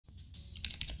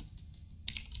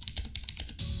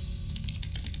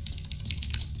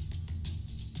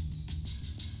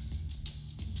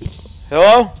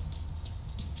Hello?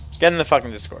 Get in the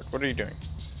fucking Discord. What are you doing?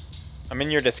 I'm in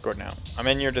your Discord now. I'm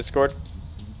in your Discord.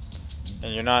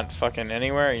 And you're not fucking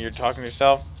anywhere? You're talking to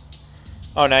yourself?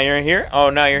 Oh, now you're here? Oh,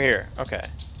 now you're here. Okay.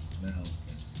 No. Okay.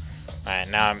 Alright,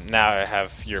 now I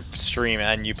have your stream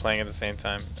and you playing at the same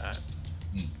time.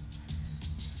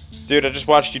 Dude, I just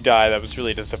watched you die. That was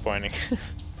really disappointing.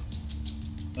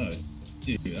 Oh,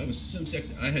 dude, I was so decked.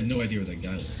 I had no idea where that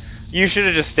guy was. You should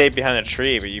have just stayed behind the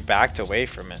tree, but you backed away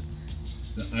from it.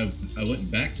 I went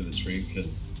back to the tree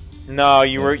because. No,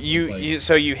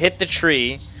 so you hit the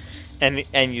tree, and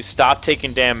you stopped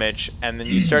taking damage, and then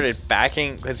you started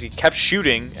backing because he kept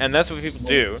shooting, and that's what people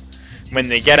do when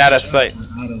they get out of sight.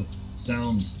 Out of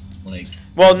sound, like.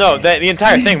 Well, no, the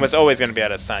entire thing was always going to be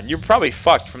out of sound. You're probably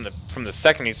fucked from the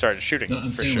second you started shooting. No,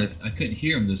 I'm saying sure. like I couldn't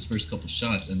hear him those first couple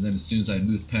shots, and then as soon as I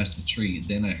moved past the tree,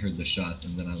 then I heard the shots,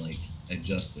 and then I like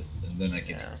adjusted, and then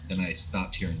then I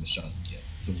stopped hearing the shots again.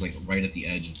 So it was like right at the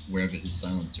edge of wherever his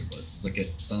silencer was. It was like a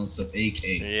silenced up AK.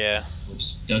 Yeah.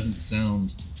 Which doesn't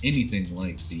sound anything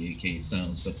like the AK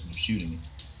silenced up when you're shooting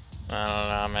it. I don't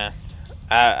know, man.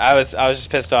 I was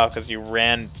just pissed off because you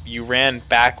ran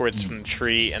backwards from the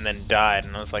tree and then died,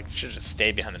 and I was like, you should just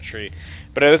stay behind the tree.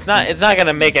 But it's not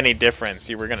gonna make any difference.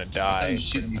 You were gonna die. I was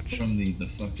shooting you from the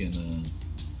fucking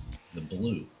the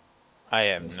blue. I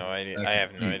have no idea. I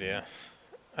have no idea.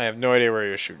 I have no idea where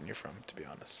you're shooting you from, to be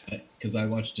honest. Because I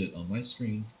watched it on my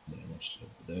screen, then I watched it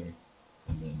over there,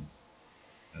 and then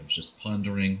I was just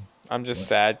pondering. I'm just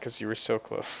sad because you were so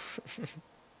close.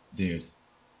 Dude,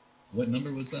 what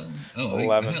number was that one? Oh,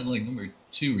 11. I had like number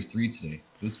 2 or 3 today.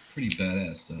 It was pretty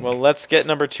badass. So. Well, let's get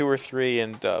number 2 or 3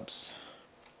 in dubs.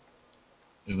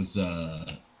 It was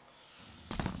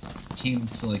came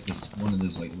to like this one of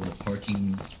those like little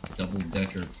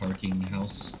double-decker parking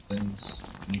house things.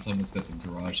 You know, talking about it's got the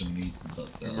garage underneath, but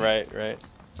it's right.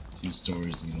 2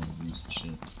 stories and you don't use the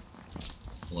shit.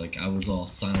 Like I was all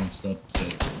silenced up,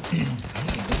 but I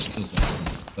had a bunch of kills last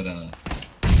night, but I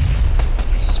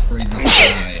sprayed this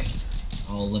guy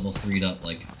all level 3'd up,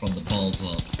 like from the balls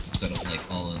up, instead of like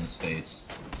all in his face.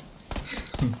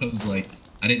 I was like,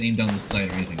 I didn't aim down the sight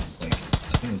or anything, just like I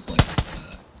think it was like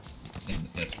in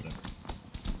the head, whatever.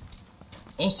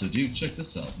 Also, dude, check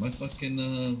this out. My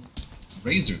fucking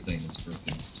razor thing is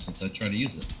broken since I tried to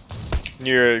use it.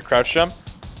 Your crouch jump?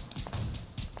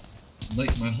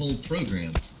 Like my whole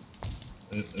program,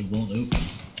 it won't open.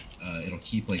 It'll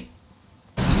keep like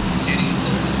getting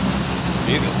itself.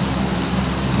 Jesus,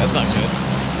 that's not good.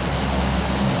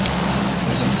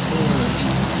 There's like 4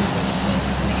 instances of itself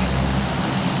running.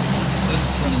 It says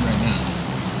it's running right now.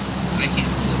 I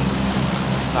can't pull it open.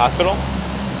 Hospital?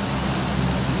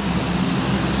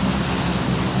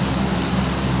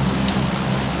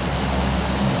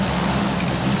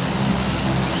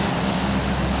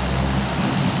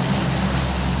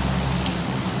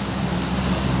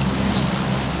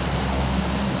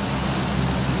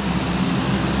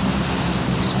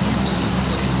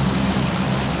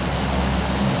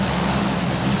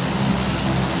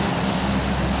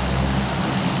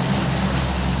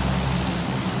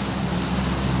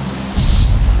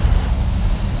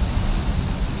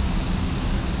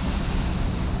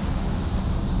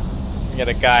 Get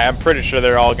a guy. I'm pretty sure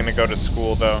they're all gonna go to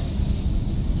school though.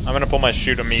 I'm gonna pull my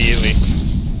chute immediately.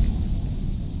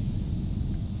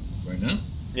 Right now?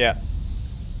 Yeah.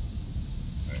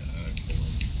 Alright,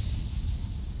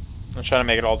 I'm trying to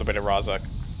make it all the way to Rozhok.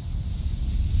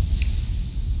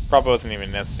 Probably wasn't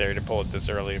even necessary to pull it this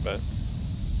early, but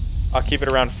I'll keep it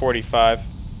around 45.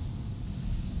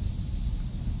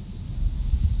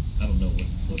 I don't know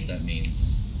what that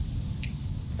means.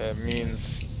 That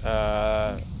means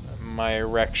my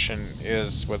erection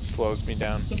is what slows me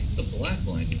down. What's up with the black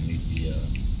line underneath the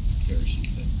parachute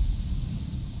thing?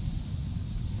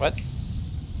 What?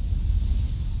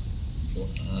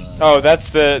 Oh, that's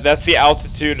the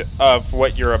altitude of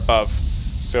what you're above.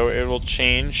 So it will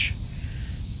change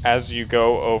as you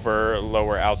go over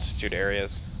lower altitude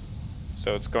areas.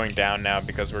 So it's going down now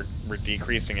because we're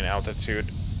decreasing in altitude.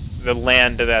 The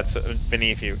land that's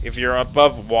beneath you. If you're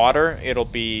above water,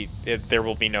 there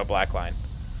will be no black line.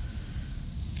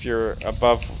 If you're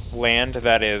above land,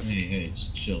 that is. Hey,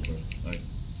 just chill, bro.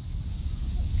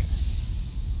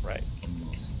 Right. I'm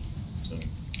lost. Sorry.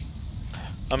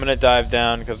 I'm gonna dive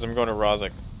down because I'm going to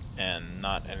Rozhok and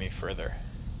not any further.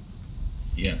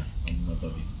 Yeah, I'm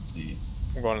above you. See you.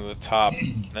 I'm going to the top,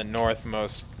 the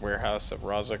northmost warehouse of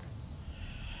Rozhok.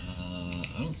 I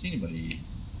don't see anybody.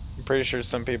 I'm pretty sure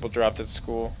some people dropped at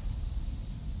school.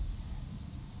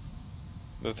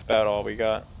 That's about all we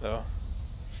got, though.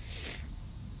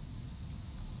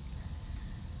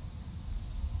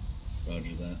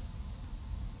 Roger that.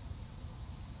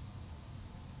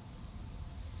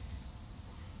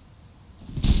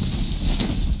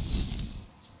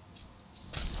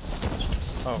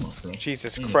 Oh, Come on, bro.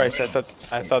 Jesus Clean it Christ! right I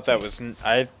off. thought that was.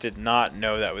 I did not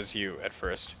know that was you at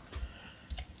first.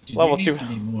 Dude, there Level 2. needs to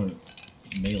be more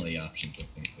melee options, I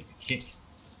think, like a kick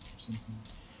or something.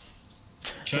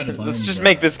 Try to Let's bind, just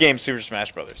make this game Super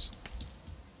Smash Brothers.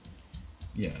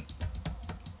 yeah.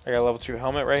 I got a level 2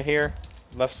 helmet right here,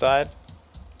 left side.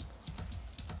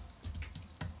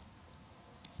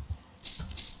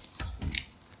 Sweet.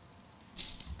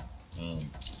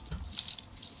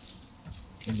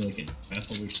 Maybe like a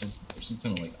grapple or some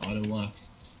kind of like auto lock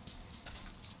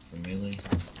for melee.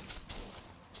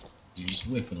 You're just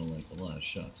whipping like a lot of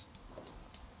shots.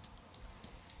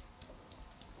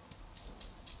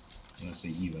 When I say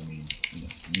you, I mean, you know,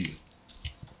 you.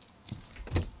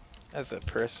 As a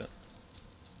person.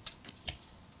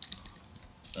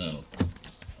 Oh.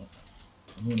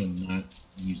 I'm gonna not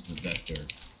use the vector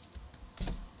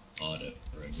auto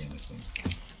again, I think.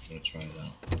 I'm gonna try it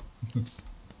out.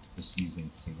 Just using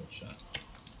single shot.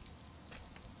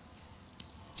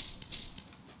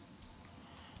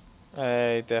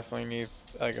 I definitely need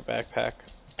like a backpack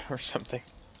or something.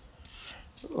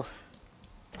 Ooh.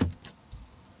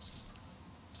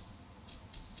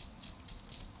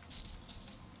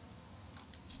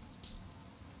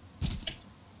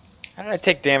 How did I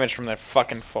take damage from that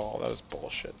fucking fall? That was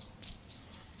bullshit.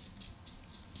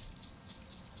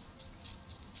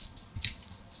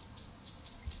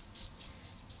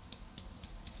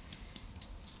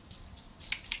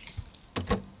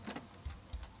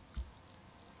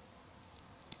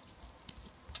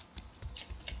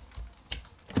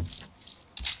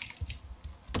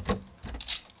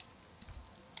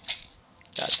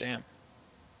 God damn.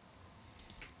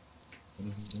 What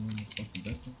is it going on the fucking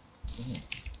vector? Go on.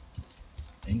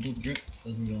 Angle grip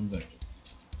doesn't go on vector.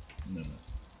 No.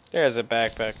 There's a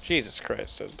backpack. Jesus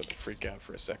Christ, I was about to freak out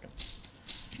for a second.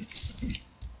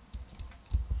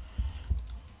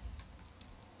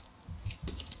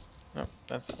 No,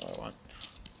 that's not what I want.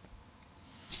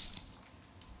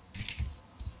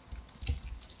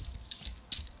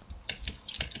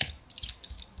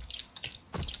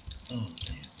 Oh, man.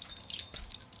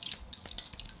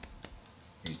 That's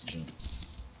a crazy jump.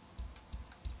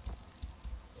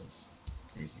 That's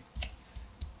crazy.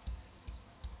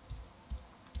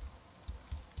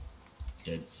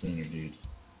 Dead center, dude.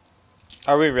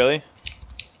 Are we really?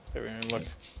 Wait, wait, look.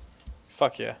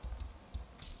 Fuck yeah.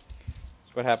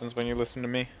 That's what happens when you listen to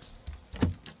me.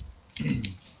 when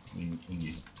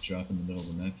you drop in the middle of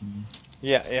the map, you mean?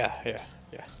 Yeah.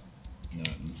 Not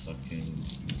in fucking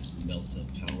melt up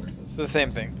power. It's the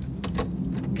same thing.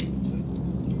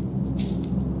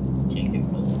 Can't get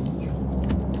melt up there.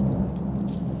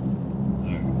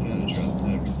 Alright, we gotta drop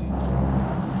everything.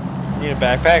 Need a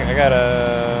backpack? I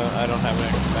don't have an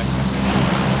extra backpack.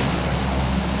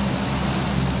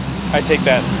 I take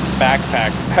that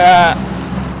backpack. Ha!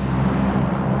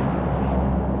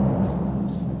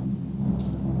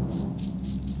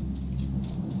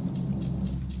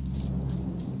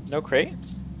 No crate? Are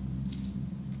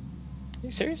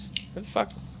you serious? What the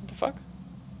fuck? What the fuck?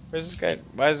 Where's this guy?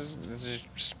 Why is this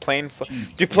just plane?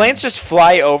 Do planes just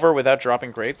fly over without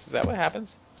dropping crates? Is that what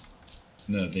happens?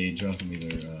 No, they drop them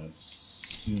either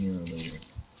sooner or later.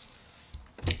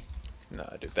 No,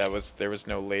 dude, there was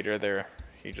no later there.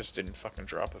 He just didn't fucking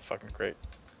drop a fucking crate.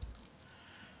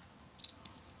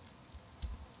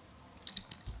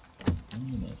 I'm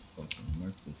gonna fucking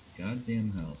mark this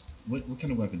goddamn house. What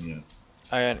kind of weapon do you have?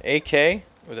 I got an AK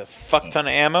with a fuck ton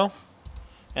of ammo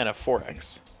and a 4X. I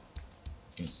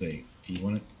was gonna say, if you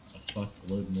want a fuck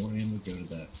load more ammo, go to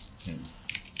that pen.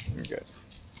 You're good.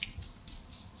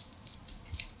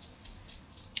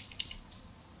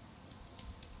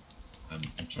 I'm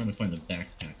trying to find a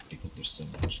backpack because there's so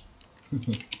much.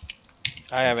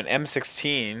 I have an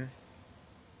M16.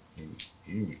 Here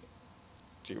we go.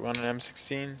 Do you want an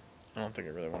M16? I don't think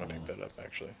I really want to pick that up,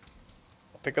 actually.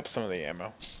 I'll pick up some of the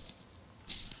ammo.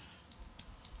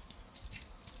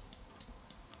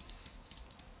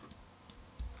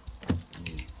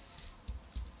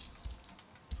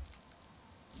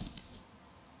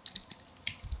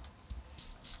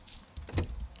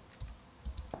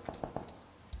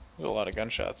 There's a lot of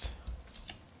gunshots.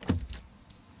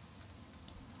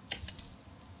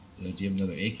 Do you have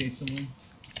another AK somewhere?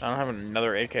 I don't have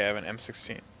another AK, I have an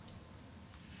M16. Okay.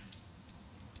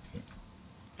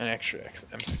 An extra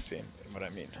M16, is what I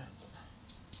mean.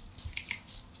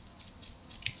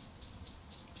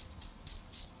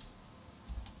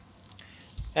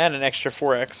 And an extra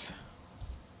 4X.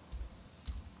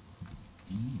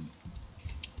 Mm.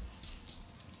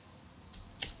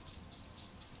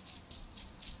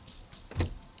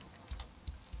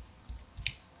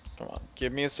 Come on,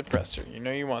 give me a suppressor. You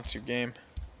know you want to, game.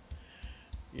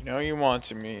 You know you want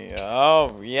to me.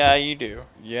 Oh, yeah, you do.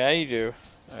 Yeah, you do.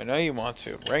 I know you want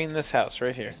to. Right in this house,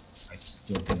 right here. I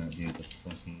still cannot do the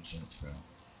fucking jump, bro.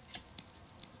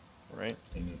 Right?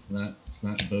 And it's not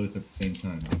both at the same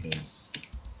time because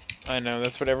I know,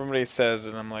 that's what everybody says,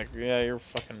 and I'm like, yeah, you're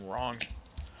fucking wrong.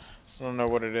 I don't know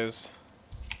what it is.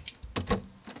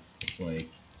 it's like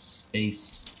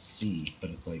space C, but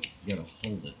it's like you gotta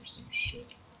hold it or some shit.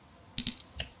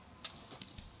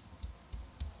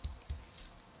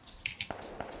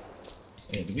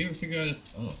 Hey, did we ever figure out if...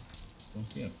 Oh. Well,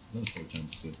 yeah, another 4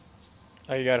 times good.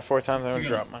 Oh, you got it 4 times? I'm gonna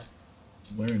Figure drop out mine.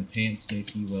 Wearing pants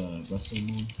make you, wrestle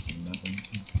more and not wearing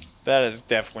pants? That is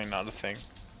definitely not a thing.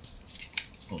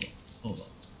 Hold on, hold on.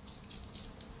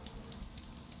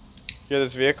 You hear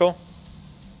this vehicle?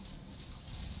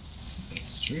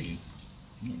 That's true, dude.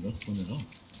 I'm not wrestling at all.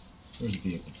 Where's the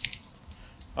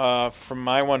vehicle? From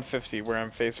my 150, where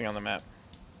I'm facing on the map.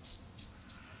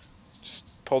 Just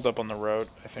pulled up on the road,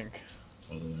 I think.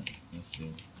 Oh, that. I see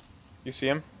him. You see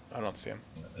him? I don't see him.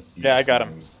 I see Yeah, I got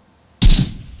him.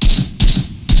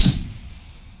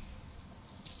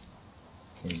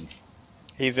 Where is he?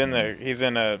 He's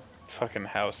in a fucking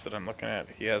house that I'm looking at.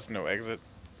 He has no exit.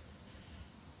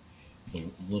 The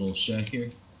little shack here?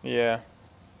 Yeah.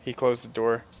 He closed the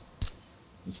door.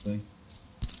 This thing?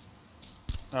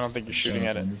 I don't think you're shooting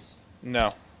at it.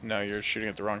 No. No, you're shooting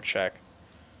at the wrong shack.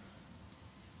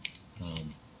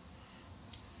 Can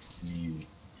you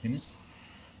pin it?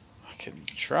 I can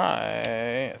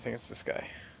try. I think it's this guy.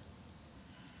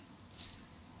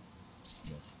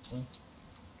 Well,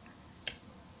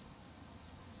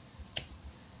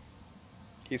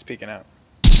 He's peeking out.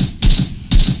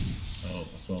 oh,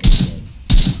 I saw the blood.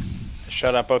 I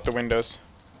shot out both the windows.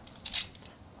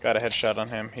 Got a headshot on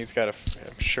him. He's got a.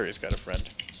 I'm sure he's got a friend.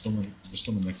 There's someone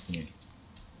next to me.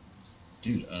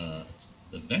 Dude,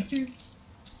 the Vector?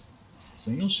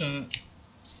 Single shot.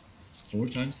 4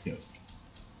 times scope.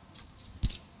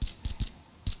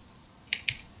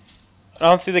 I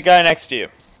don't see the guy next to you.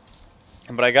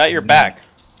 But I got your back.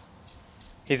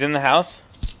 He's in the house?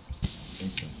 I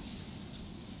think so.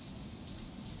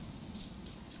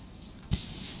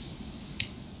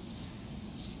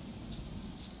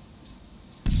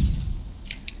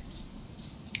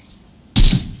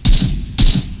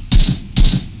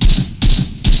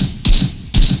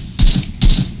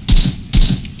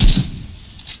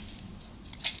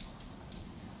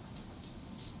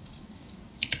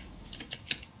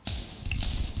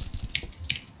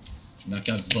 Knocked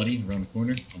out his buddy around the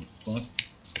corner. Oh, fuck.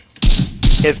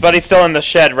 His buddy's still in the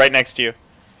shed right next to you.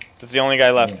 That's the only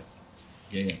guy left.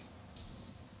 Yeah.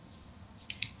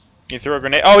 You threw a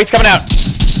grenade. Oh, he's coming out!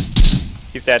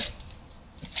 He's dead.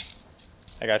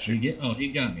 I got you. He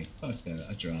got me. Fuck that.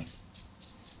 I dropped.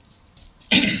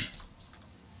 I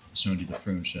was trying to do the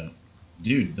prone shot.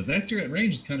 Dude, the Vector at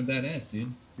range is kind of badass,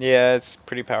 dude. Yeah, it's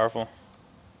pretty powerful.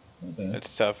 Not bad.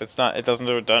 It's tough. It's not. It doesn't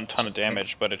do a ton of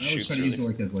damage, but it I always shoots try to really.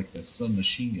 use it as like a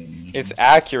submachine gun. You know? It's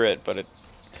accurate, but I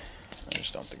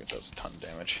just don't think it does a ton of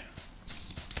damage.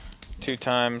 2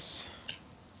 times.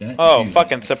 Oh, dude,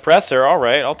 fucking suppressor. All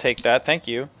right, I'll take that. Thank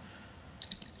you.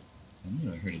 I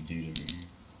knew I heard a dude over here.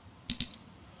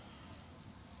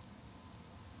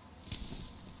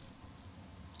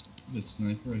 This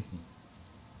sniper rifle.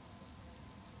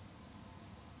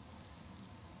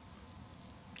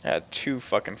 I had 2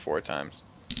 fucking 4 times.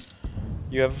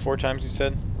 You have 4 times, you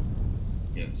said?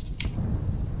 Yes.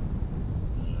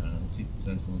 Let's see if this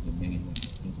has a main weapon.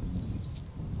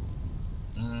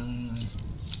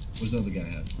 What does the other guy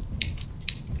have?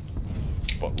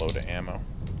 Buttload of ammo.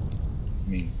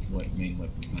 Main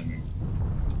weapon primary.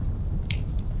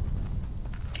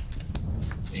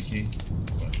 AK?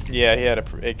 What? Yeah, he had a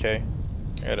AK. I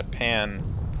had a pan.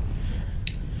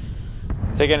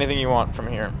 Take anything you want from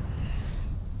here.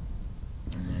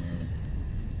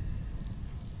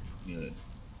 Good.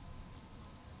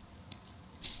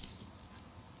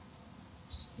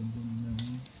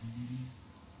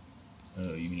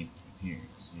 Oh, you mean here?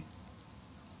 Let's see.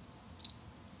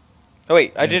 Oh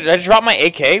wait, I just drop my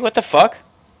AK? What the fuck?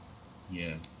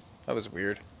 Yeah. That was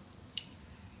weird.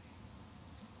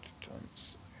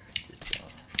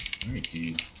 Alright,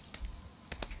 dude.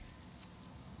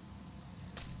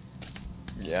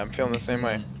 Yeah, I'm feeling the same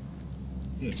way.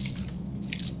 Good.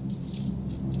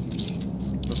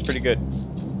 That's pretty good. I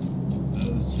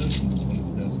was hoping one of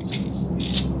these assholes was gonna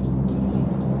sleep.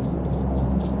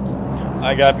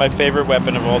 I got my favorite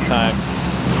weapon of all time.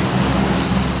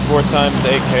 4 times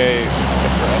AK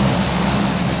suppress.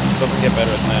 Doesn't get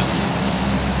better than that.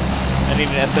 I need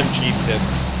an SMG tip.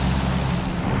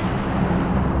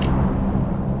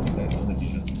 That other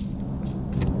dude has one.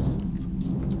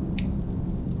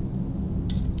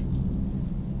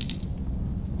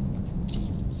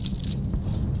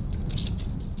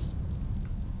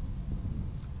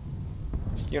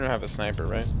 You don't have a sniper,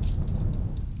 right?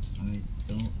 I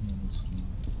don't have a sniper.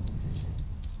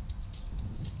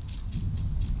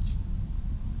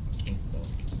 What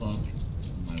the fuck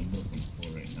am I looking for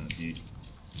right now, dude?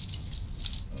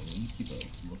 Let me keep a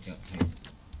lookout here.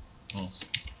 Awesome.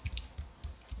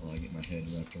 While I get my head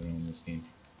wrapped around this game.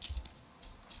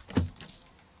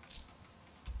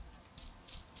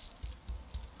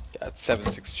 God,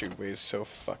 7.62 weighs so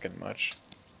fucking much.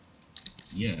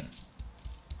 Yeah.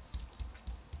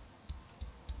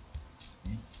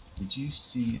 Did you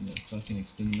see the fucking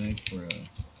extended mag for a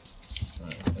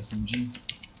SMG?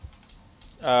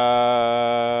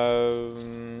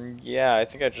 Yeah, I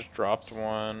think I just dropped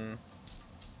one.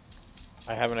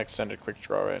 I have an extended quick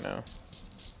draw right now.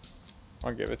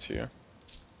 I'll give it to you.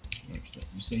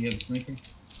 You say you have a sniper?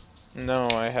 No,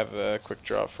 I have a quick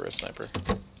draw for a sniper.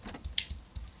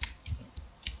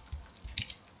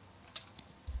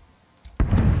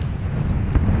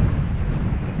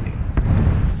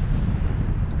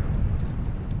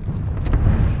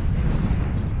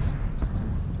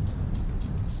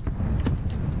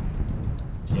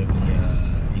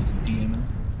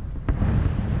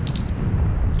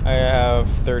 I have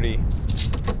 30.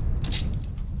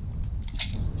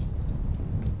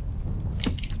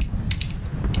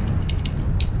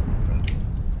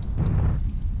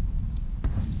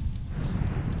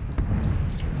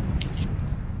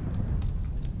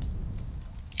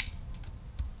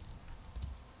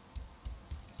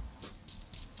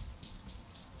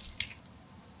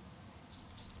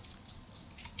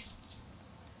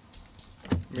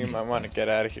 We might want to get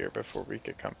out of here before we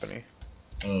get company.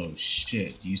 Oh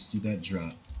shit, do you see that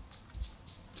drop?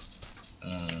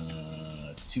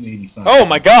 285. Oh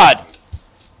my god!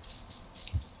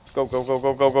 Go, go, go,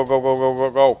 go, go, go, go, go, go,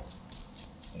 go, go.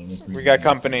 We got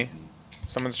company.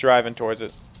 Someone's driving towards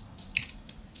it.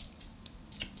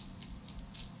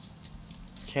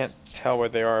 Can't tell where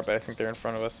they are, but I think they're in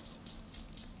front of us.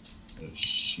 Oh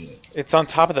shit. It's on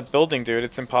top of the building, dude.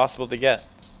 It's impossible to get.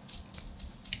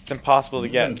 It's impossible to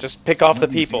get. Just pick off the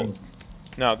people.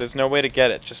 No, there's no way to get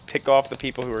it. Just pick off the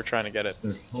people who are trying to get it.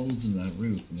 There are holes in that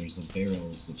roof, and there's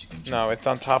barrels that you can. No, it's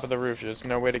on top of the roof. There's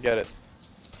no way to get it.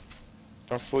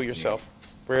 Don't fool yourself.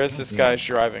 Where is this guy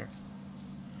driving?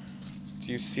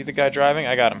 Do you see the guy driving?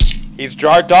 I got him. He's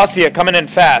Dacia coming in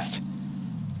fast.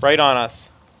 Right on us.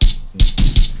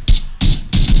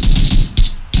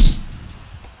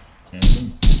 I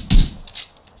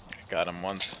got him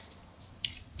once.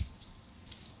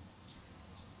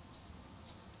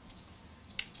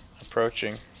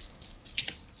 Approaching.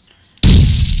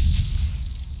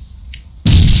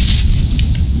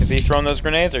 Is he throwing those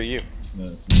grenades or you? No,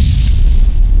 it's me.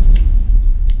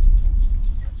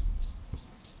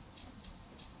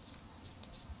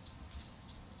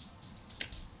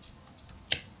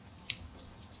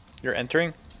 You're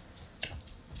entering?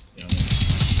 Yeah.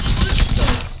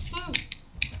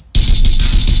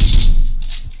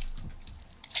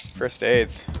 First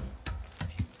aids.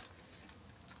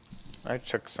 I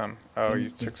took some. Oh, you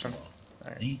took some?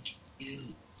 Alright. Thank you.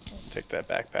 I'll take that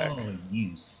backpack. Oh,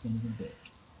 you son of a bitch.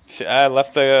 See, I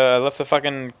left the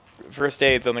fucking first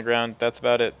aids on the ground. That's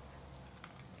about it.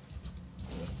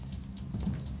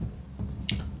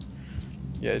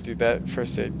 Yeah, dude, that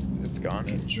first aid, it's gone.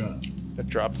 That drop. The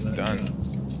drop's That done.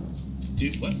 drop.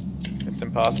 Dude, what? It's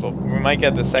impossible. We might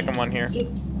get the second one here.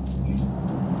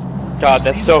 God,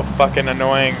 that's so fucking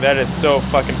annoying. That is so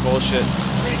fucking bullshit.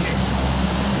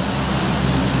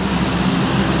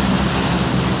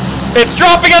 It's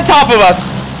dropping on top of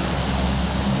us!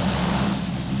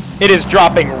 It is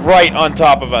dropping right on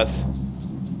top of us.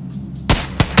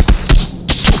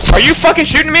 Are you fucking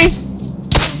shooting me?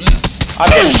 I'm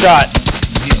getting shot.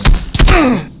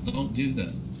 Don't do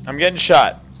that. I'm getting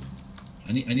shot.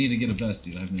 I need to get a vest,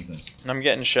 dude. I have no vest. I'm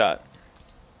getting shot.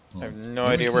 Oh. I have no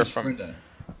idea where from. Friend at?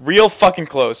 Real fucking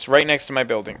close, right next to my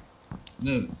building.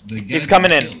 No, the guy. He's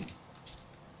coming in.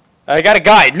 I got a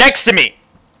guy next to me.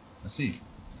 I see.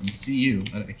 I see you.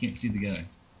 I can't see the guy.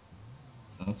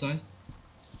 Outside?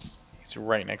 He's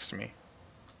right next to me.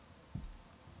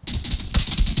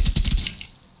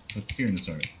 Put the fear in his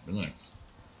heart. Relax.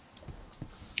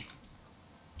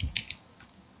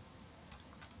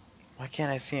 Why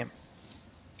can't I see him?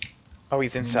 Oh,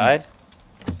 he's inside?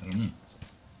 I don't know.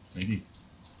 Maybe.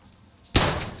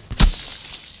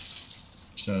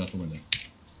 Shot out the window.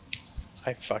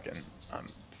 I'm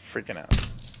freaking out.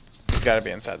 He's gotta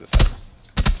be inside this house.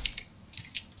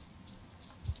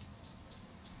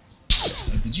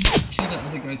 Did you kill that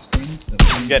other guy's friend?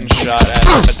 I'm getting shot at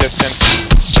from a distance.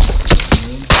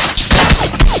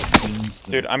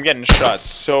 Dude, I'm getting shot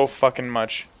so fucking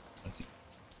much. I see.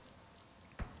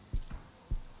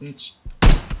 Bitch.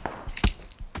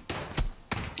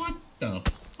 The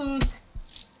fuck?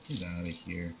 Get out of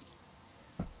here.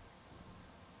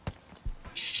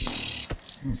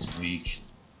 That's weak.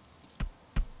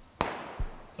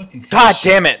 Fucking God shit.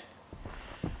 damn it!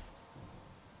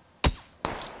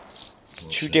 It's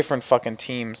Bullshit. two different fucking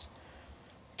teams.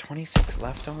 26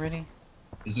 left already?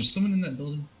 Is there someone in that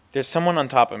building? There's someone on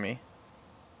top of me.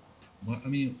 What? I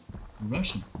mean,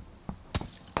 Russian.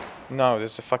 No,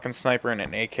 there's a fucking sniper and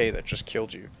an AK that just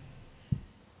killed you.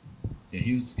 Yeah,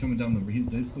 he was coming down the.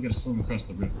 They still got to slow him across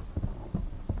the river.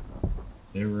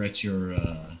 They were at your.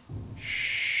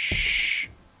 Shh.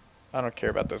 I don't care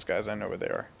about those guys. I know where they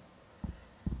are.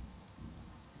 I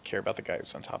care about the guy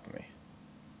who's on top of me.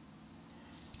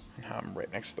 And how I'm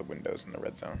right next to the windows in the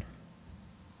red zone.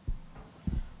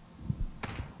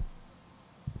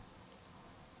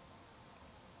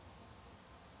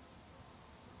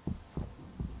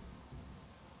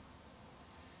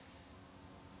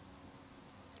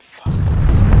 Fuck.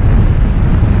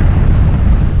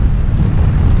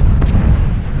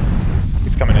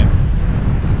 He's coming in.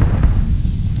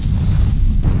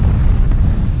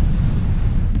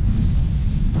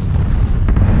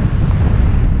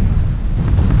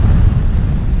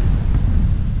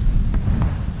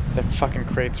 That fucking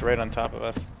crate's right on top of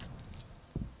us.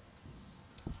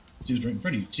 Dude, right in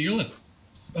front of you. To your left.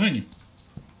 It's behind you.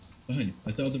 Behind you.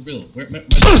 I thought the real. Where?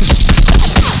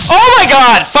 Oh my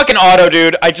god! Fucking auto,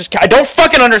 dude. I don't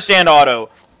fucking understand auto.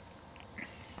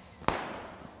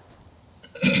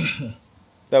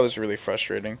 That was really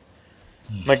frustrating.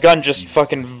 My gun just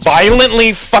fucking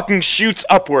violently fucking shoots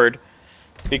upward.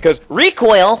 Because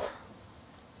recoil!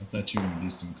 I thought you were gonna do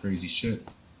some crazy shit.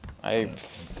 I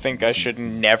think I should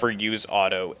never use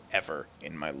auto ever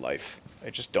in my life. I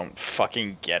just don't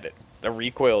fucking get it. The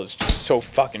recoil is just so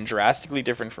fucking drastically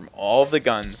different from all the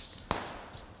guns.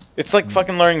 It's like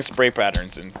fucking learning spray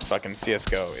patterns in fucking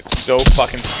CSGO. It's so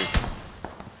fucking stupid.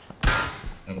 I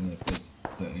don't know if that's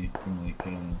is that anything like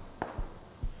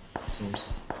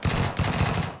Source.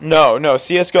 No,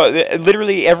 CSGO.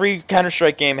 Literally every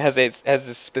Counter-Strike game has a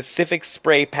specific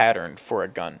spray pattern for a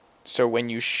gun. So when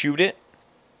you shoot it,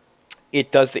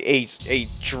 it does a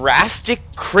drastic,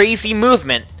 crazy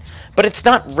movement, but it's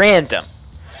not random.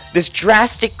 This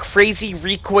drastic, crazy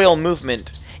recoil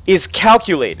movement is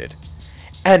calculated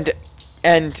and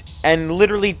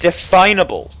literally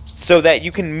definable so that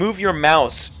you can move your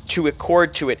mouse to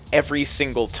accord to it every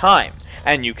single time,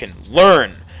 and you can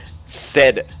learn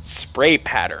said spray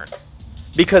pattern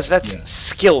because that's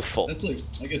skillful. That's like,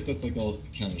 I guess that's like all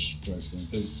Counter-Strike's going,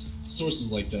 because sources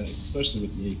like that, especially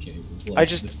with the AK, is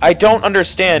like I don't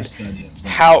understand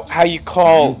how you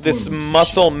call this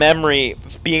muscle memory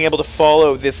being able to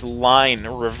follow this line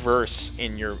reverse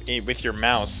in with your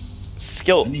mouse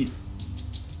skill.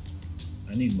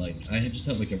 I need like I just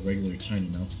have like a regular tiny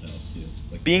mouse pad too.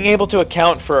 Like being able to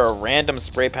account for a random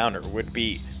spray pounder would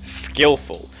be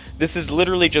skillful. This is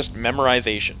literally just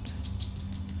memorization.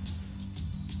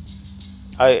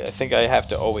 I think I have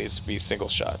to always be single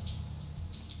shot.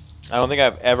 I don't think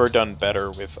I've ever done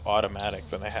better with automatic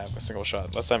than I have with single shot,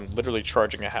 unless I'm literally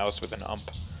charging a house with an ump.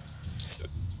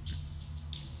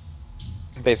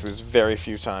 Basically, there's very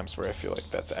few times where I feel like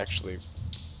that's actually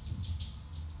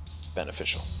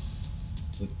beneficial.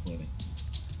 Plenty.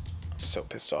 I'm so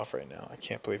pissed off right now. I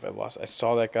can't believe I lost. I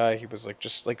saw that guy. He was like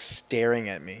just like staring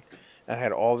at me. And I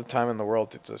had all the time in the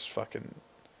world to just fucking.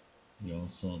 We all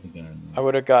saw the guy. Man. I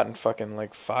would have gotten fucking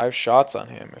like 5 shots on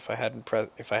him if I hadn't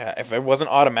if it wasn't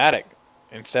automatic.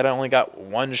 Instead, I only got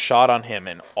 1 shot on him,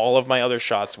 and all of my other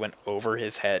shots went over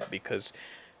his head because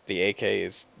the AK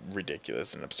is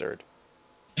ridiculous and absurd.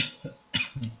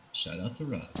 Shout out to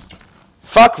Rob.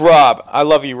 Fuck Rob. I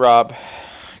love you, Rob.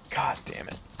 God damn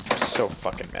it. I'm so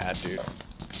fucking mad, dude.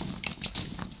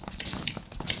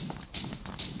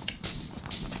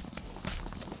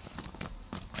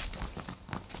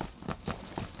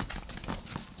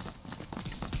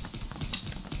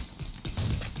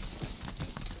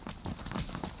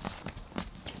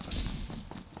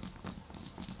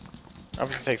 I'm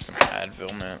gonna take some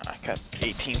Advil, man. I got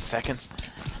 18 seconds.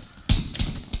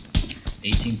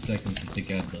 18 seconds to take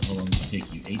Advil. How long does it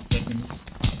take you? 8 seconds?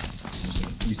 There's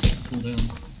like a 3-second cooldown.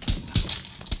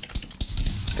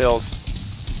 Fills.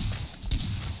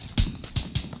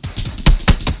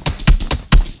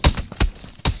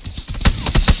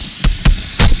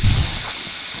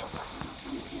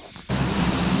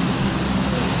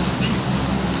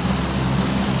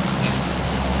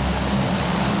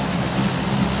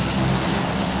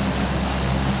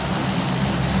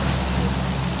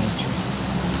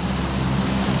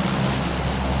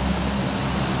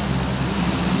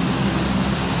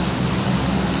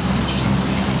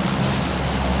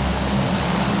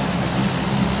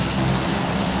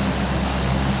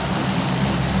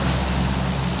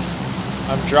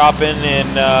 I'm dropping in,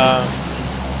 I'm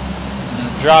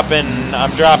dropping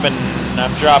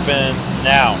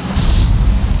now.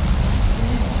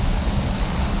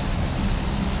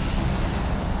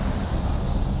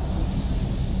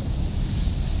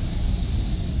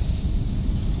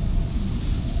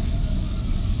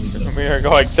 We are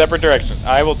going separate directions.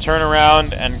 I will turn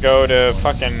around and go to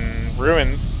fucking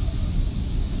ruins.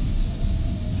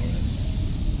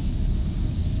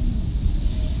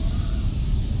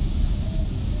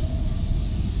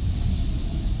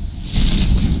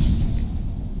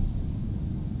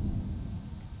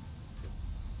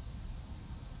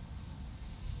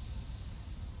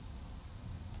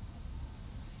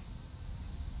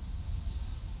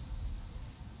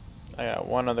 I got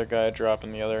one other guy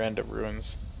dropping the other end of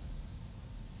ruins.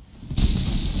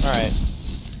 Alright.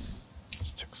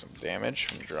 Just took some damage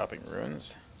from dropping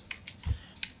ruins.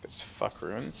 This fuck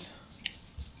ruins.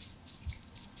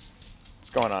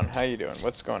 What's going on? How you doing?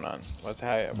 What's going on? What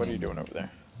are you doing over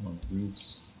there? I'm on the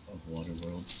roofs of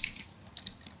Waterworld.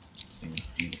 I think it's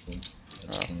beautiful.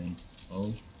 As planned.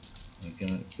 Oh my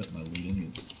god, except my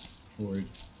looting is forward.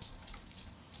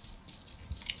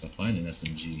 If I find an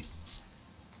SMG,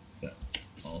 got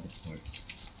all the parts.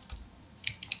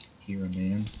 Hear a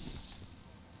man.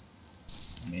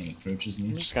 A man approaches me.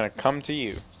 I'm just gonna come to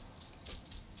you.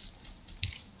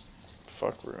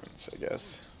 Fuck ruins, I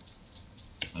guess.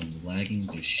 I'm lagging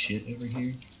to shit over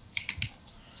here.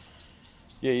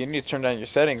 Yeah, you need to turn down your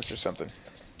settings or something.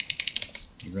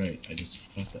 You're right, I just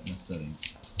fucked up my settings.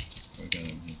 Just before I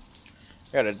got on here.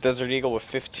 I got a Desert Eagle with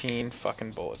 15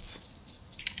 fucking bullets.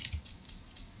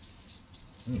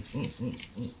 Oh.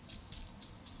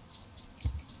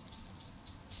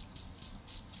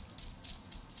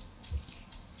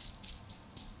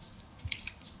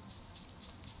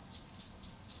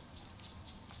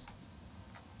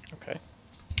 Okay.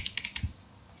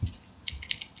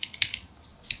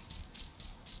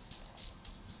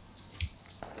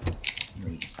 I'm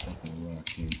ready to fucking rock,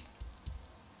 dude.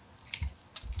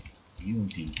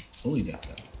 UMP, fully decked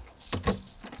out.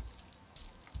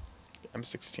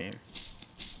 M16.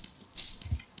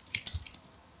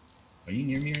 Are you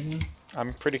near me right now?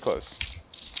 I'm pretty close.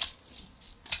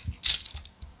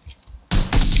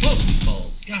 Whoa,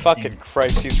 balls! God Fucking damn it.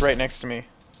 Christ, he's right next to me.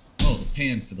 Oh, the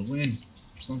pan for the win,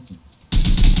 or something.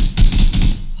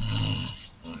 Ah,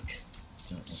 fuck.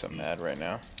 I'm so mad right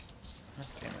now. God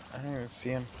damn it, I don't even see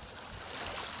him.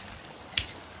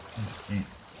 God damn.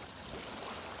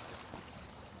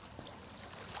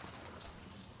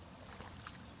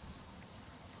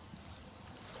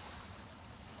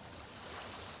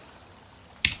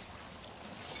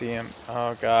 See him.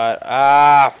 Oh god.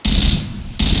 Ah!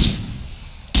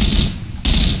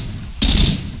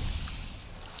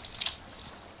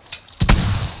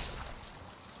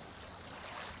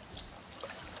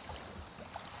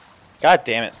 God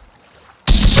damn it.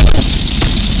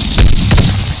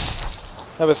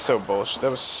 That was so bullshit.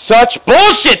 That was such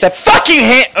bullshit! That fucking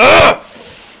ugh!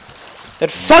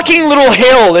 That fucking little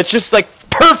hill that's just like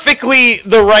perfectly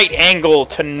the right angle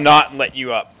to not let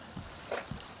you up.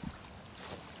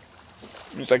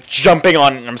 It's like jumping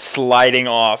on and I'm sliding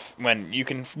off when you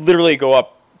can literally go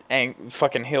up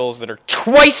fucking hills that are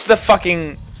twice the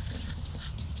fucking...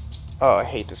 Oh, I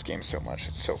hate this game so much.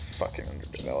 It's so fucking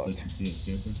underdeveloped. Play some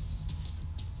CSGO, bro.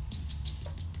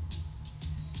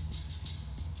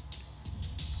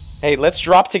 Hey, let's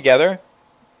drop together.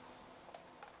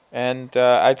 And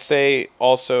I'd say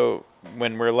also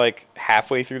when we're like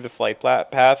halfway through the flight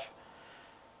path,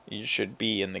 you should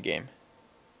be in the game.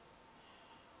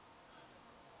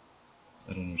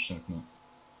 I don't know what you're talking about.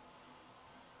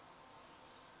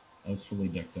 I was fully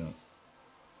decked out.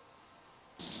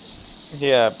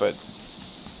 Yeah, but...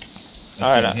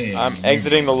 Alright, hey, I'm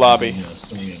exiting the lobby.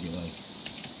 Story of your life.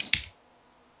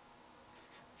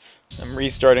 I'm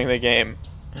restarting the game.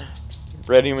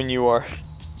 Ready when you are.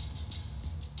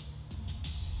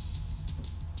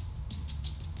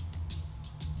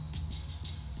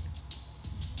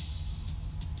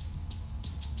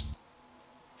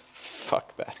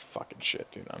 Fuck that fucking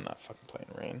shit, dude. I'm not fucking playing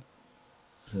Rain.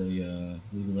 Play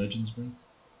League of Legends, bro?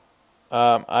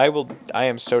 I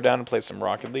am so down to play some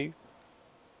Rocket League.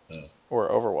 Oh. Or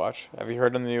Overwatch. Have you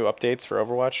heard of the new updates for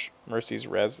Overwatch? Mercy's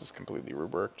res is completely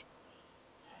reworked.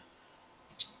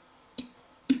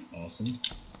 Awesome.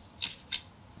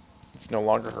 It's no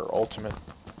longer her ultimate.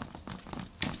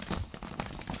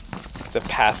 It's a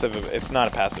passive. It's not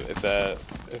a passive. It's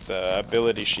a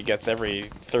ability she gets every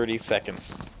 30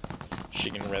 seconds. She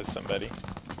can res somebody.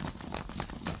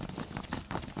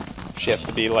 She has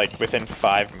to be like within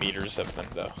 5 meters of them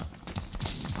though.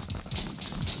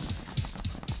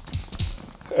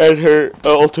 And her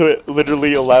ultimate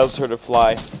literally allows her to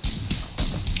fly.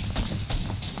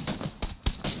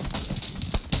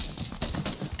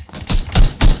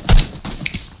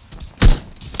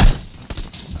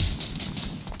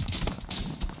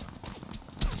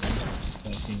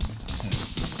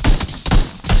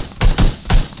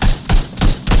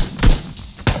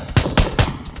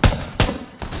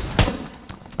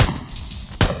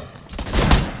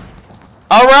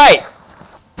 All right.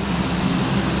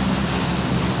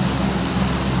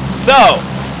 So,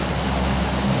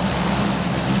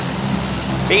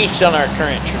 based on our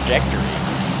current trajectory,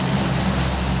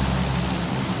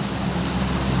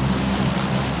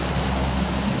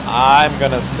 I'm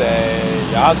gonna say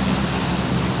Yasmin,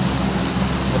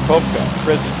 Popovka,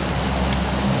 prison,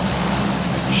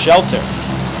 shelter,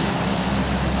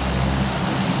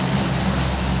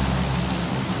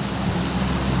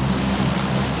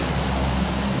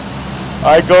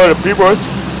 I go to Primorsk.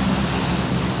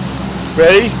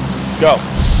 Ready? Go.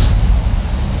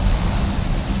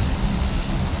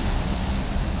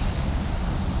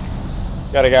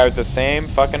 Got a guy with the same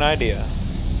fucking idea.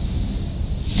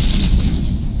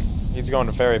 He's going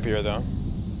to Ferry Pier though.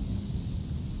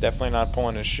 Definitely not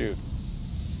pulling his chute.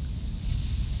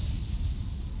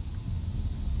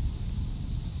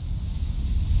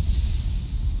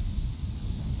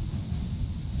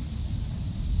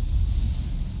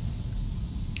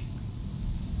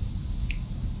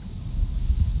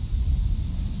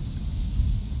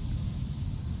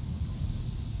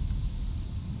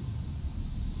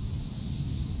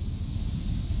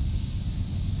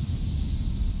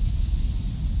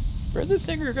 Where'd this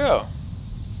nigger go?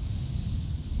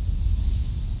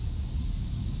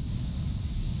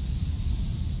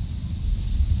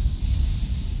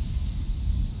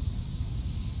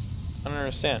 I don't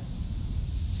understand.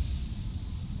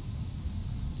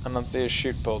 I don't see his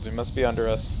chute pulled. He must be under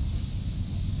us.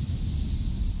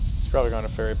 He's probably going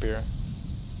to Ferry Pier.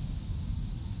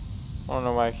 I don't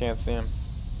know why I can't see him.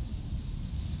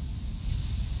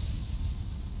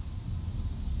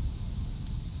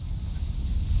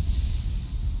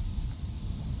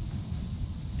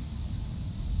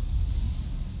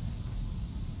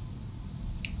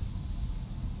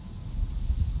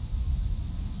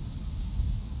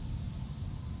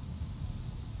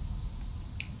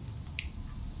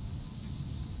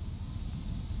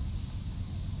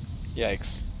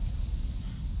 Yikes.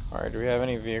 Alright, do we have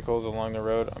any vehicles along the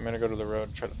road? I'm gonna go to the road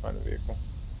and try to find a vehicle.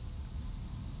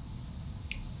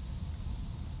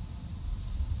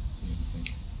 See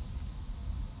anything.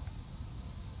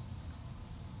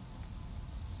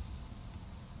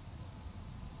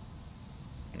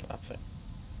 Nothing.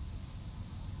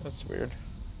 That's weird.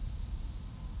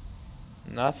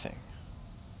 Nothing.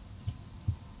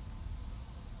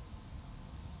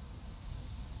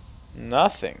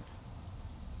 Nothing.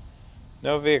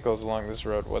 No vehicles along this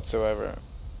road whatsoever.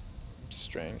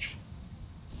 Strange.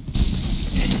 I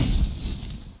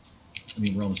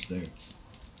mean, we're almost there.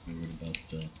 I'm worried about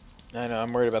I know,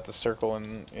 I'm worried about the circle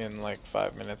in like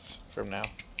 5 minutes from now.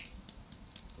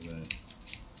 that.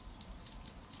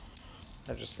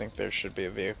 I just think there should be a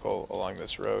vehicle along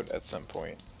this road at some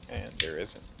point, and there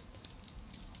isn't.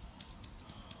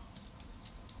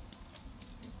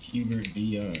 Hubert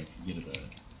VR, forget about it.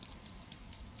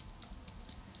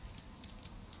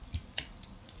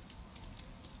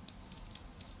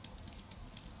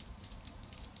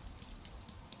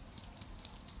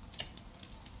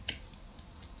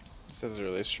 This is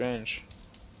really strange.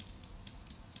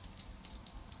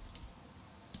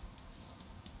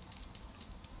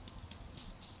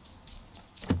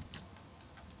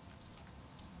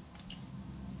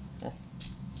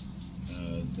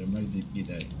 There might be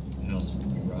that house with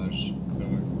the garage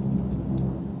car.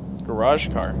 Garage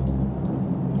car?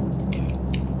 Yeah.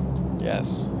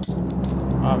 Yes.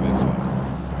 Obviously.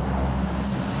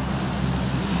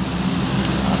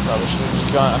 I probably should have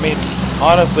just gone. I mean,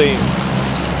 honestly, it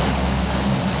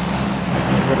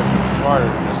would have been smarter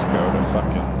to just go to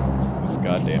fucking this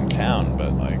goddamn town,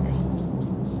 but like,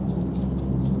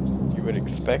 you would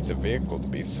expect a vehicle to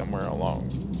be somewhere along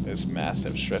this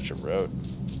massive stretch of road.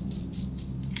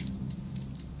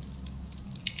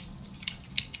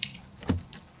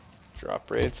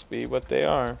 Drop rates be what they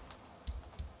are.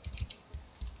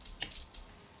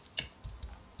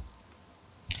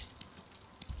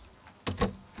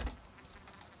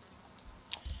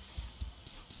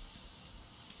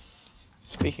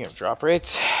 Speaking of drop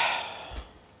rates,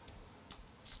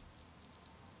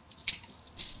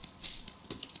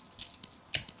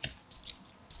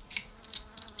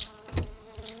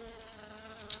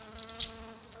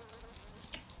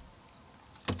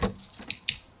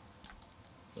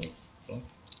 The fuck?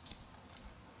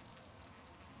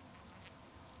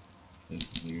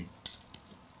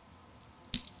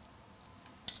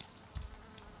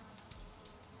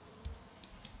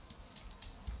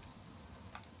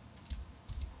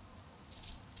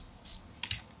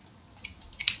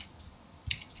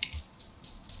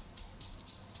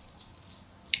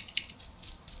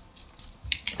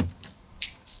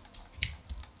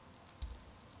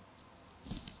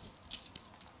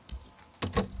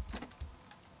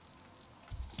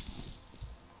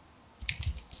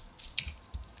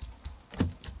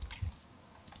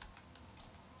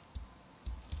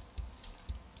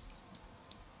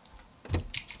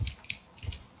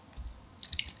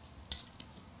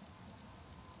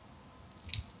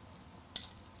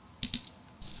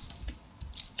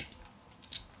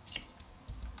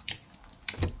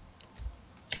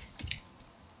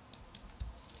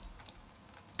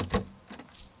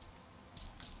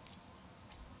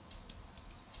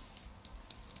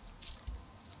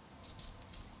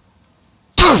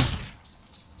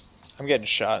 I'm getting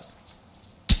shot.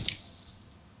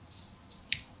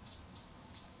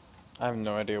 I have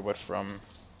no idea what from.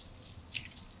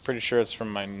 Pretty sure it's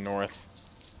from my north.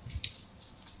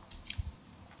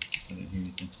 I didn't hear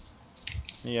anything.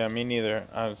 Yeah, me neither.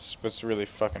 What's really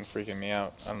fucking freaking me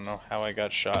out. I don't know how I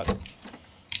got shot.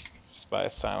 Just by a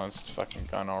silenced fucking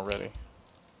gun already.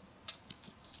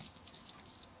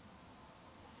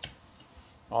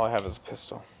 All I have is a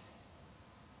pistol.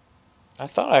 I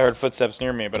thought I heard footsteps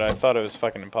near me, but I thought it was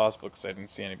fucking impossible because I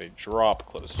didn't see anybody drop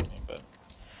close to me, but...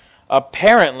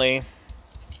 Apparently...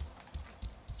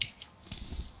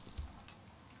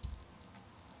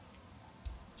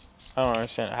 I don't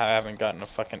understand how I haven't gotten a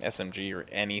fucking SMG or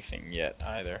anything yet,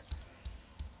 either.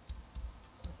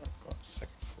 Go up to the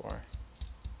second floor.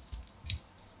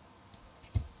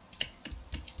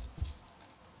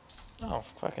 Oh,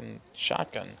 fucking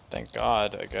shotgun. Thank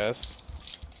God, I guess.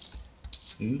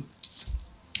 Who?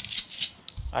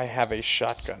 I have a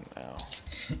shotgun now.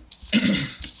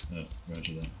 Oh,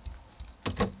 roger that.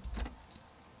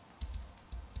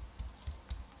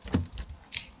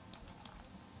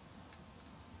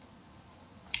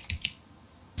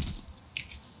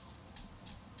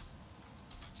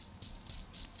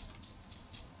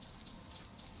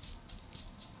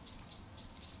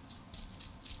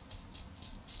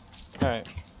 Alright,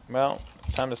 well,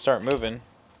 it's time to start moving.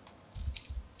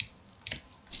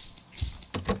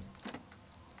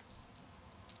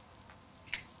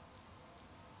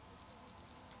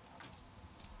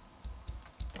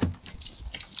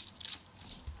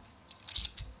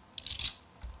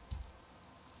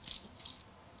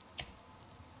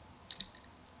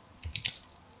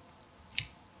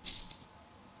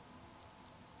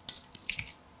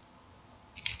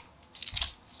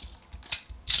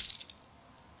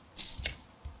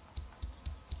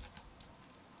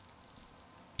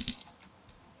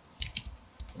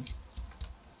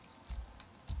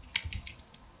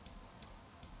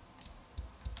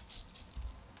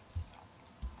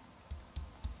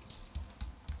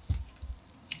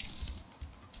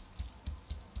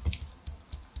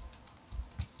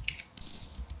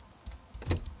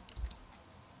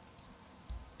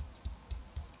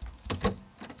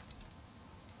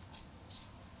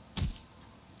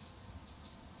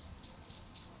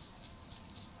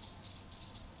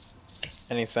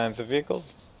 Any signs of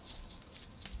vehicles?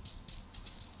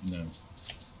 No.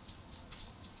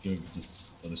 Let's go to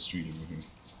this other street over here.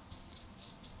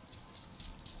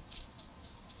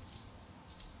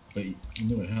 But you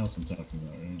know what house I'm talking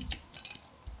about, right?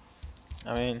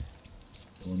 I mean...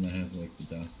 The one that has like the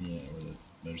Dacia or the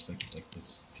motorcycle like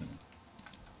this kind of...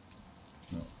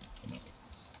 No, not like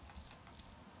this.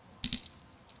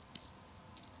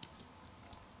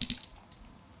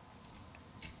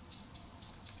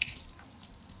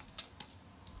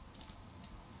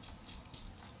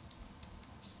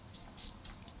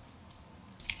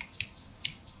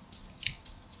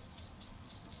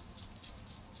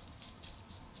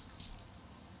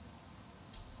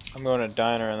 I'm going to a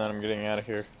diner and then I'm getting out of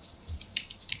here.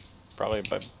 Probably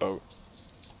by boat.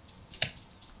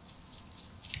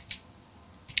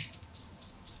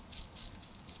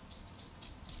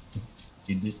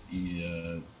 You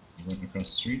running across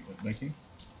the street back here?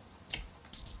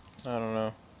 I don't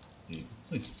know. Dude, this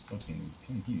place is fucking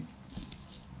kind of huge.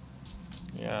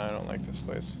 Yeah, I don't like this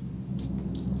place.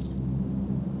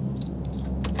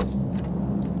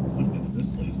 Look, it's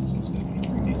this place. It's supposed to be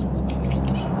like pretty decent stuff.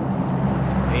 It's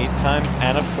 8 times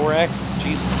and a 4x?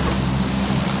 Jesus.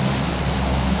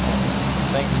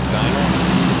 Thanks, diner.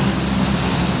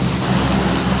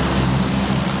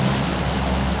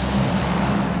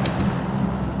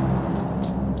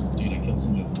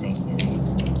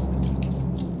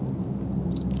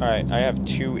 Alright, I have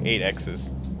 2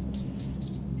 8x's.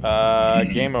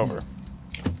 Game over.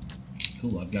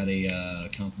 Cool, I've got a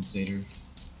compensator.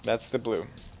 That's the blue.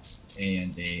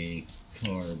 And a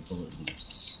car bullet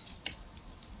loops.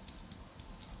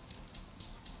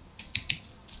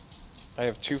 I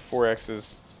have 2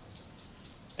 4x's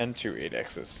and 2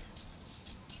 8x's.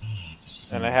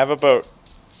 And I have a boat.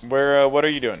 Where, what are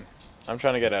you doing? I'm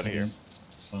trying to get out of here.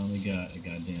 Finally got a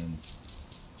goddamn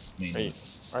main.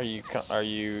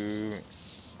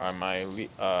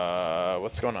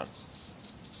 What's going on?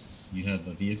 You have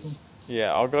a vehicle?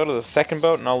 Yeah, I'll go to the second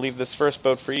boat and I'll leave this first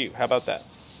boat for you. How about that?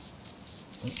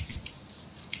 Okay.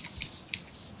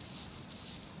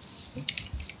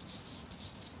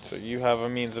 So you have a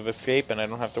means of escape and I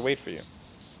don't have to wait for you.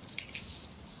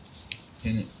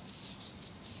 Pin it.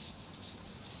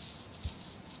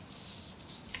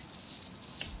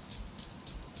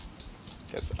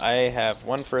 Because I have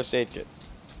 1 first aid kit.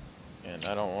 And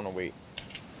I don't want to wait.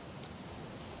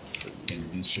 Can you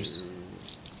do boosters?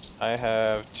 I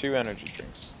have 2 energy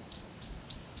drinks.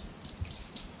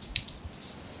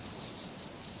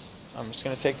 I'm just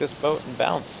gonna take this boat and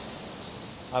bounce.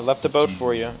 I left a boat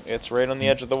for you. It's right on the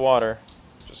edge of the water.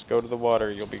 Just go to the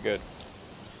water, you'll be good.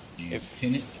 Do you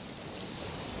pin it?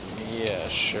 Yeah,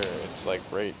 sure. It's like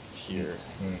right here. Jesus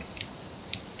Christ.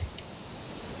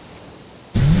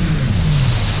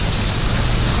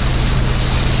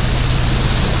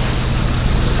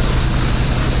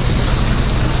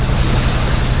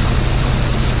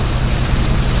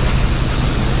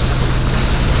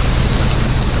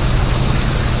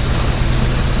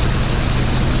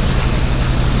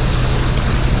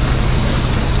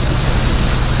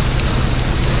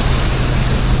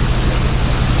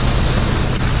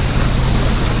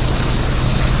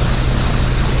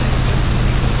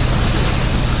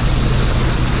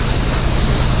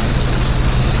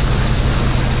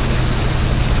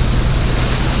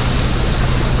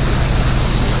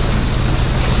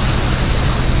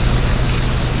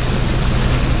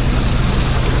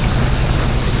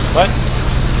 What?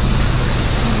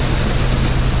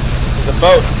 There's a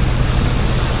boat,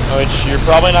 which you're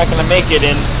probably not going to make it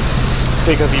in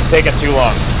because you've taken too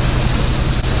long.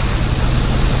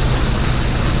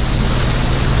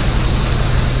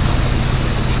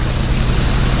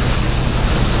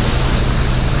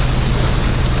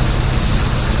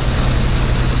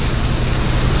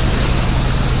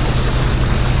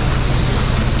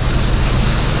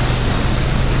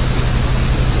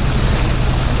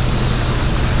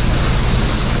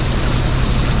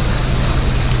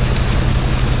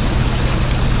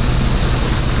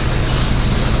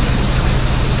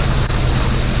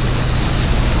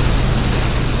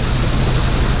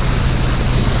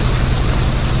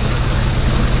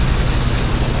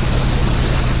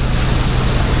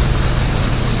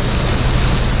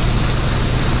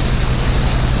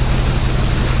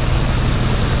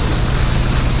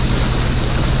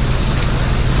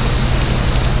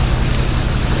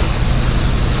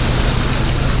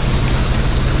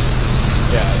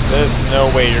 There's no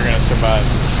way you're gonna survive.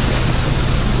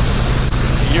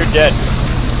 You're dead.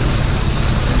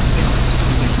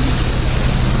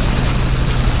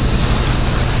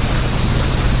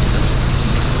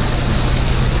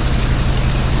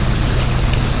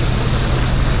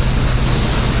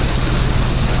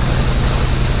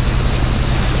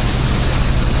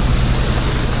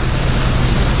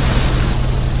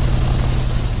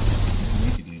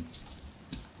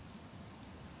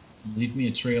 Leave me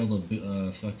a trail of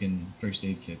fucking first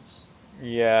aid kits.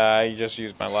 Yeah, I just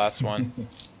used my last one.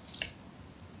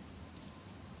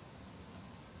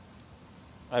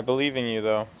 I believe in you,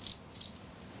 though.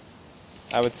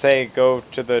 I would say go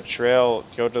to the trail,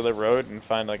 go to the road and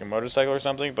find like a motorcycle or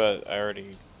something, but I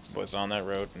already was on that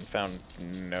road and found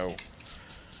no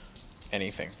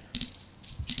anything.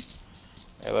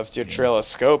 I left you a trail of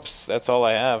scopes, that's all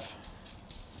I have.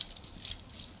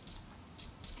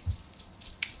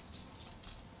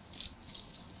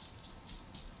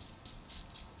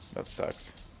 That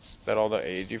sucks. Is that all the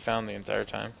aid you found the entire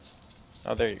time?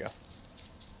 Oh, there you go.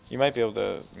 You might be able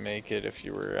to make it if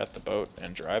you were at the boat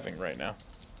and driving right now.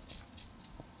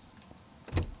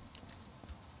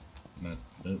 Not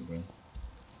the boat, bro.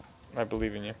 I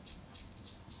believe in you.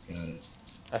 Got it.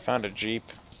 I found a Jeep.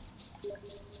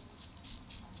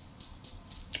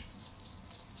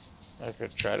 I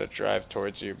could try to drive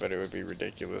towards you, but it would be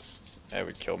ridiculous. I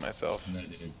would kill myself. No,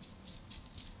 dude.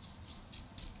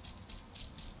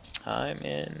 I'm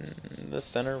in the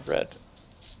center of red.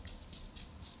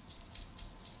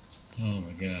 Oh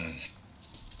my god.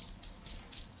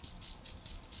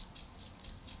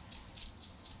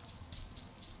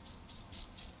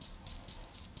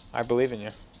 I believe in you.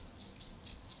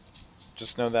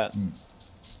 Just know that.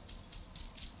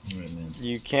 Alright, man.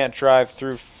 You can't drive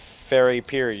through Ferry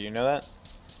Pier, you know that?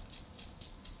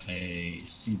 I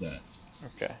see that.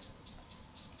 Okay.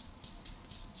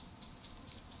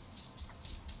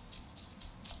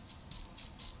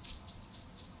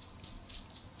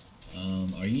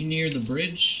 Are you near the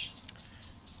bridge?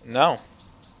 No.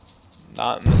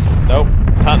 Not in this. Nope.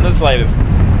 Not in the slightest.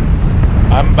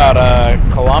 I'm about a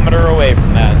kilometer away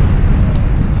from that.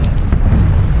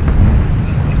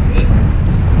 Not like this.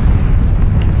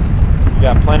 You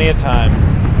got plenty of time.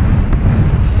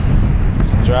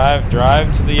 Just drive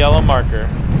to the yellow marker.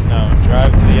 No,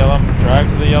 drive to the yellow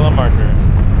marker.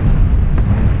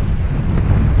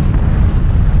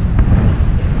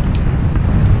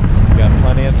 You got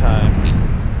plenty of time.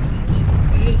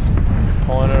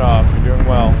 Pulling it off. You're doing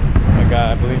well. Oh my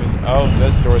god, I believe in. Oh,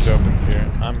 this door's opens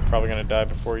here. I'm probably gonna die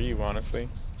before you, honestly.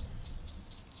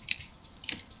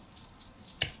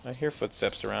 I hear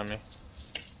footsteps around me.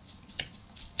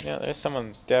 Yeah, there's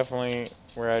someone definitely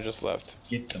where I just left.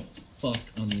 Get the fuck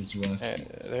on these rocks.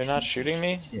 They're not shooting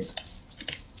me? Shit.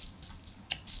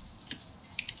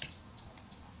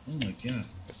 Oh my god.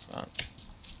 It's not.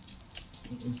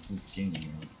 What is this game,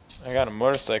 man? I got a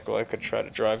motorcycle I could try to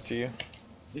drive to you.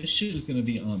 This shit is gonna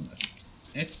be on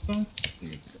the Xbox?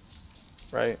 Dude.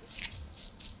 Right.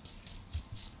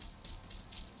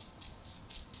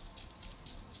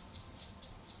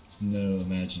 No,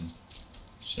 Imagine.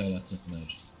 Shout out to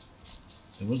Imagine.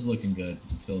 It was looking good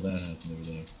until that happened over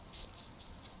there.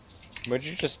 What'd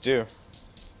you just do?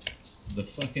 The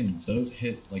fucking boat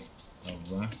hit like a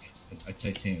rock, a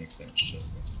Titanic that shit.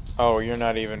 Oh, you're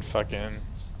not even fucking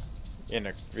in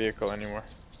a vehicle anymore.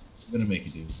 I'm gonna make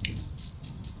it, dude. It's good.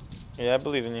 Yeah, I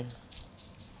believe in you.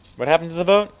 What happened to the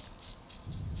boat?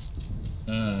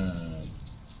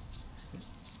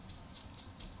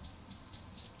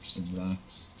 Some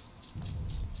rocks.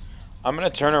 I'm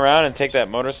gonna turn around and take that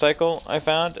motorcycle I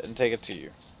found and take it to you.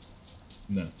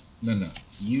 No.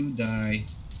 You die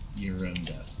your own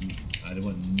death. I don't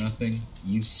want nothing.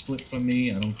 You split from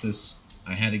me. I don't this.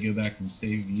 I had to go back and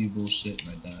save you bullshit,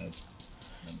 and I died.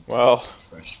 Well,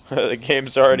 Fresh. the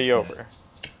game's already over.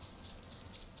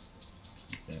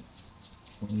 Keep that.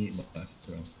 28 left,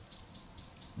 bro.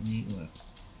 28 left.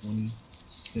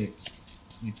 26.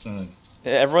 25.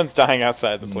 Yeah, everyone's dying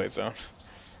outside the play zone.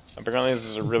 Apparently this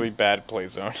is a really bad play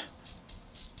zone.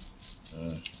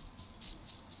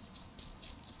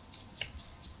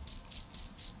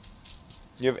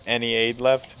 You have any aid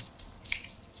left?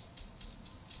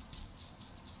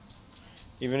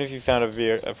 Even if you found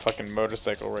a fucking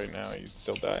motorcycle right now, you'd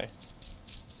still die.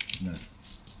 No.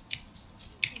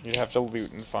 You'd have to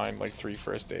loot and find like 3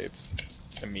 first aids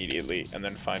immediately, and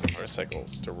then find a motorcycle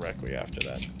directly after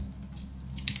that.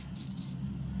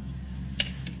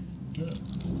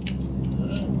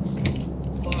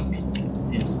 Fuck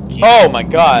this game. Oh my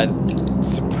god!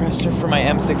 Suppressor for my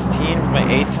M16 with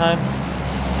my 8 times?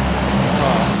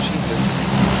 Oh, Jesus.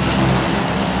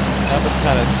 That was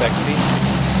kind of sexy.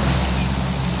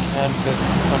 And this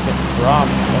fucking drop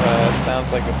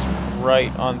sounds like it's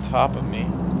right on top of me.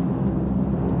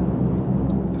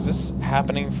 Is this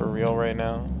happening for real right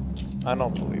now? I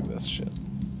don't believe this shit.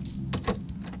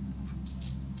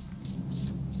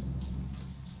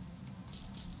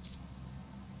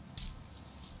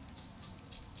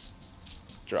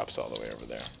 Drops all the way over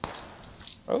there.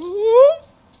 Oh!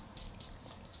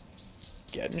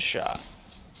 Getting shot.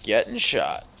 Getting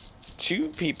shot. 2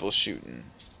 people shooting.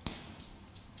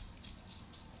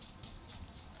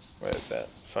 What is that?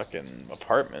 Fucking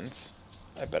apartments.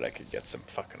 I bet I could get some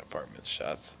fucking apartment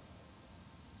shots.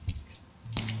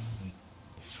 The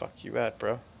fuck you at,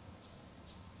 bro?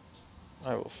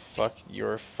 I will fuck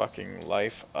your fucking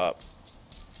life up.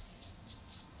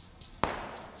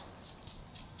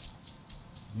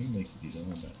 You make it, dude. Don't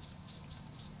worry about it.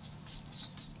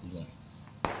 Just relax.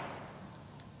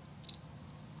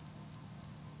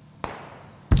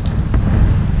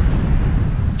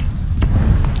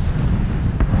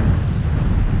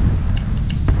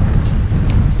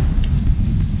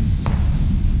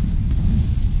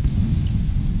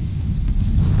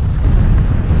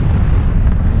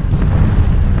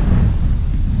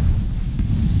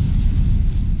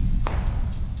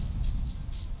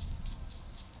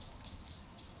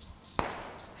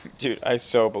 Dude, I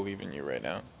so believe in you right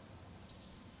now.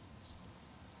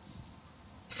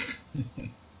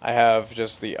 I have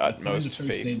just the utmost Find a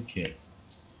first faith. aid kit.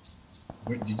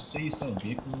 Where, did you say you saw a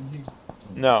vehicle in here?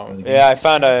 No, yeah, I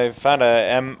found a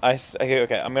M.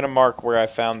 Okay, I'm gonna mark where I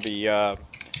found the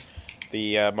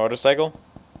motorcycle.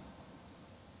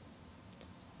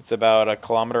 It's about 1.5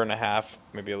 kilometers,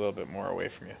 maybe a little bit more away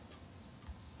from you.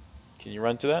 Can you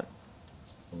run to that?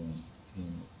 Hold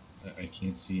on. I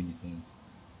can't see anything.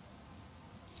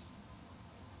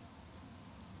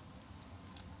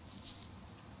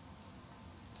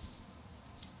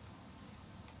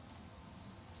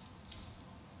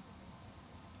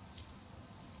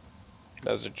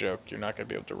 That was a joke. You're not gonna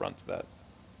be able to run to that.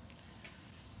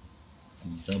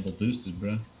 I'm double boosted,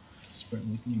 bro. Sprint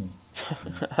like Nemo.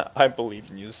 I believe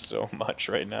in you so much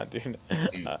right now, dude.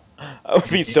 Dude. I would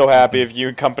be so happy if you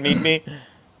accompanied me.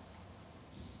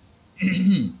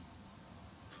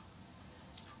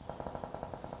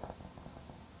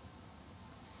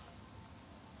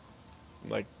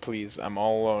 Like, please, I'm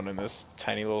all alone in this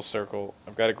tiny little circle.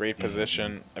 I've got a great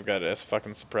position. I've got a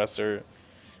fucking suppressor.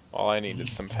 All I need is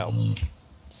some help,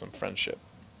 some friendship,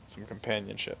 some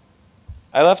companionship.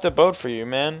 I left a boat for you,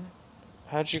 man.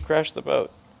 How'd you crash the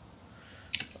boat?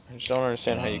 I just don't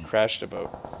understand how you crashed a boat.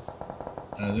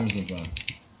 There was a rock.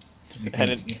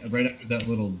 Because right after that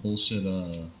little bullshit,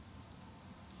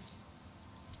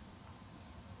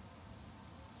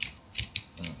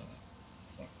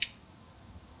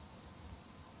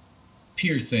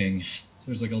 pier thing.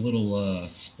 There's like a little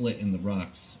split in the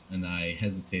rocks, and I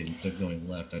hesitated instead of going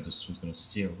left. I just was going to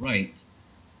steer right,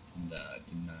 and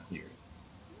did not clear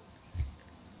it.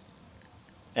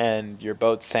 And your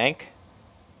boat sank?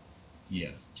 Yeah,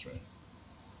 that's right.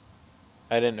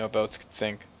 I didn't know boats could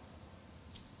sink.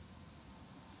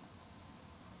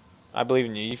 I believe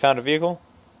in you. You found a vehicle?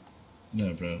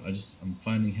 No, bro. I'm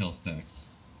finding health packs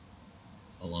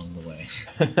along the way.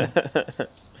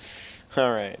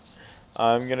 Alright.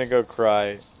 I'm gonna go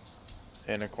cry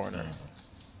in a corner.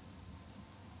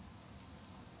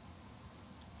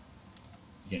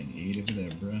 Getting 8 over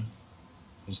there, bro.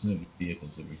 There's no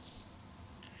vehicles over.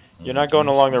 You're not going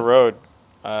along the road,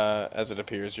 as it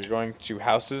appears. You're going to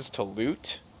houses to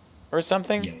loot, or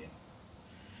something.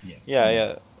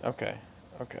 Yeah. Okay.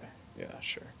 Yeah,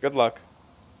 sure. Good luck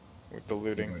with the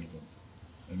looting.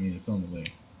 I mean, it's on the way.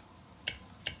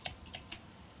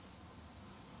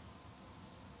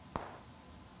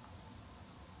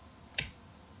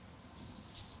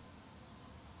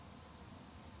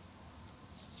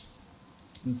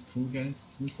 Isn't this cool, guys?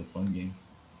 Isn't this a fun game?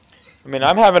 I mean,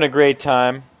 I'm having a great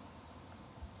time.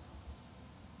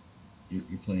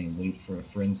 You're playing Wait for a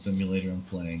Friend Simulator. I'm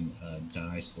playing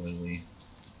Die Slowly.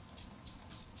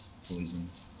 Poison.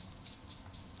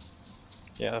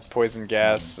 Yeah, poison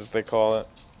gas, as they call it.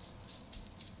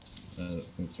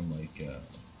 It's from like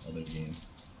other game.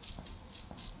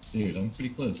 Dude, I'm pretty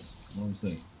close. What I'm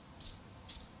saying.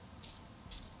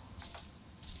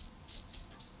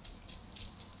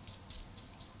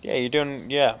 Yeah, you're doing.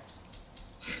 Yeah,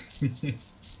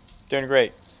 doing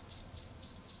great.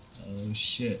 Oh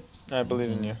shit. I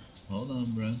believe in you. Hold on,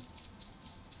 bro.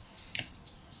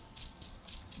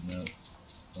 No,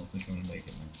 don't think I'm gonna make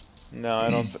it, man. No,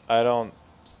 I don't.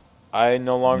 I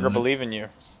no longer believe in you.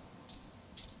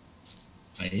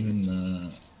 I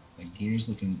even my gear's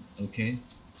looking okay,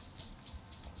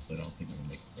 but I don't think I'm gonna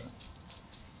make it,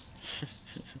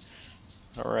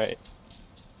 bro. All right.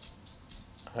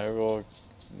 I will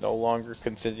no longer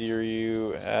consider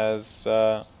you as.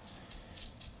 Okay.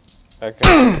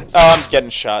 Oh, I'm getting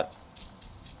shot.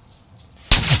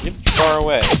 Get far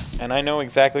away, and I know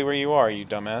exactly where you are, you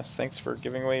dumbass. Thanks for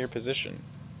giving away your position.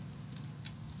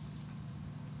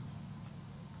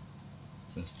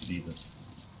 This has to be the.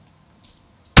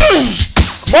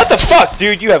 What the fuck,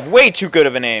 dude? You have way too good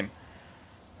of an aim.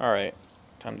 Alright.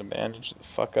 Time to bandage the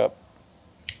fuck up.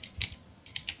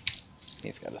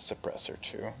 He's got a suppressor,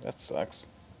 too. That sucks.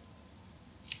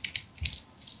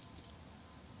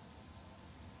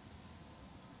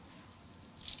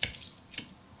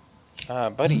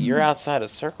 Buddy, you're outside a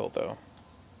circle, though.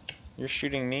 You're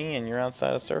shooting me, and you're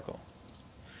outside a circle.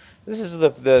 This is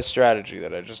the strategy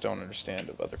that I just don't understand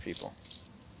of other people.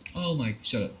 Oh my,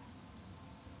 shut up.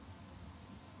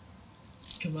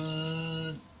 Come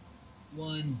on.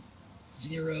 1,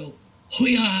 0.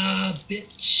 Hoo-yah,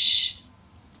 bitch!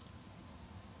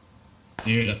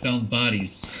 Dude, I found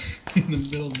bodies in the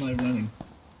middle of my running.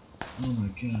 Oh my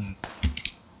god.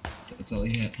 That's all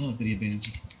he had. Oh, did he have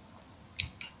bandages?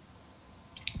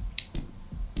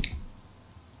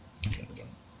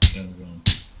 Gotta run.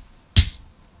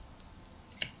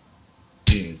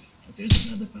 Dude, there's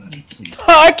another body, please.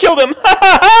 I killed him!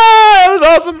 That was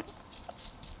awesome!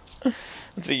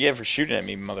 That's what you get for shooting at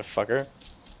me, motherfucker.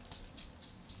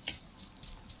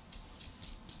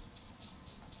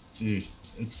 Dude,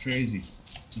 it's crazy.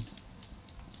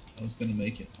 I was gonna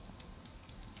make it.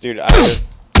 Dude, I'm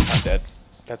dead.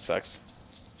 That sucks.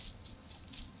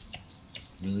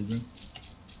 Really, bro?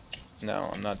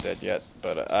 No, I'm not dead yet,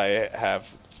 but I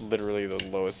have literally the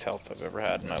lowest health I've ever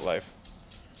had in my life.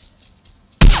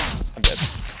 I'm dead.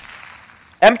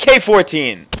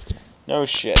 MK14! No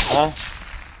shit, huh?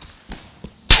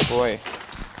 Boy.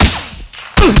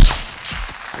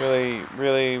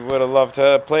 Really would have loved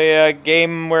to play a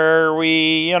game where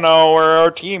we, you know, were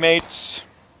our teammates.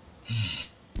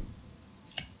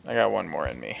 I got one more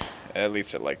in me. At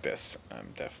least it like this.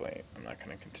 I'm not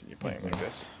gonna continue playing like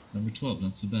this. Number 12,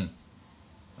 not so bad.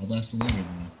 I'll last longer than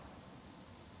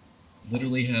that.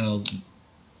 Literally how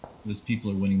those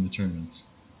people are winning the tournaments.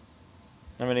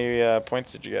 How many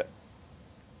points did you get?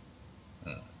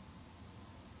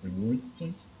 Reward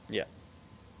points? Yeah.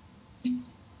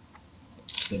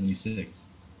 76.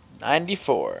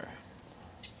 94.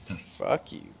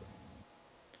 Fuck you.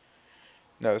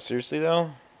 No, seriously though,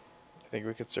 I think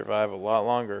we could survive a lot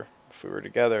longer if we were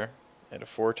together. I had a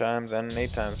 4 times and an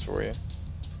 8 times for you.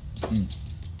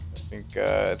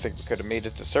 I think we could have made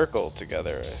it to circle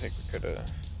together. I think we could have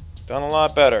done a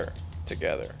lot better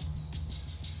together.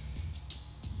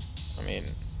 I mean,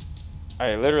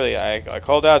 I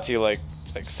called out to you like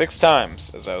 6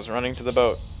 times as I was running to the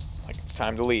boat. Like, it's time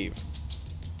time to leave.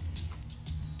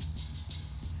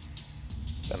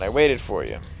 Then I waited for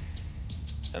you.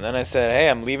 And then I said, hey,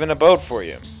 I'm leaving a boat for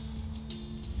you.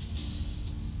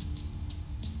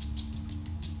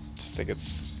 Just think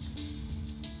it's...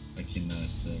 I cannot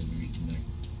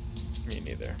reconnect. Me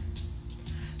neither.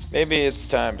 Maybe it's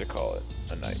time to call it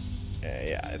a night.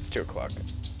 Yeah, it's 2 o'clock.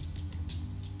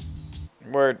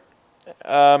 Word.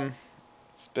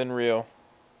 It's been real.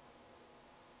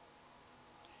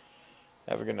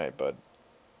 Have a good night, bud.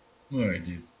 Alright,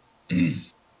 dude.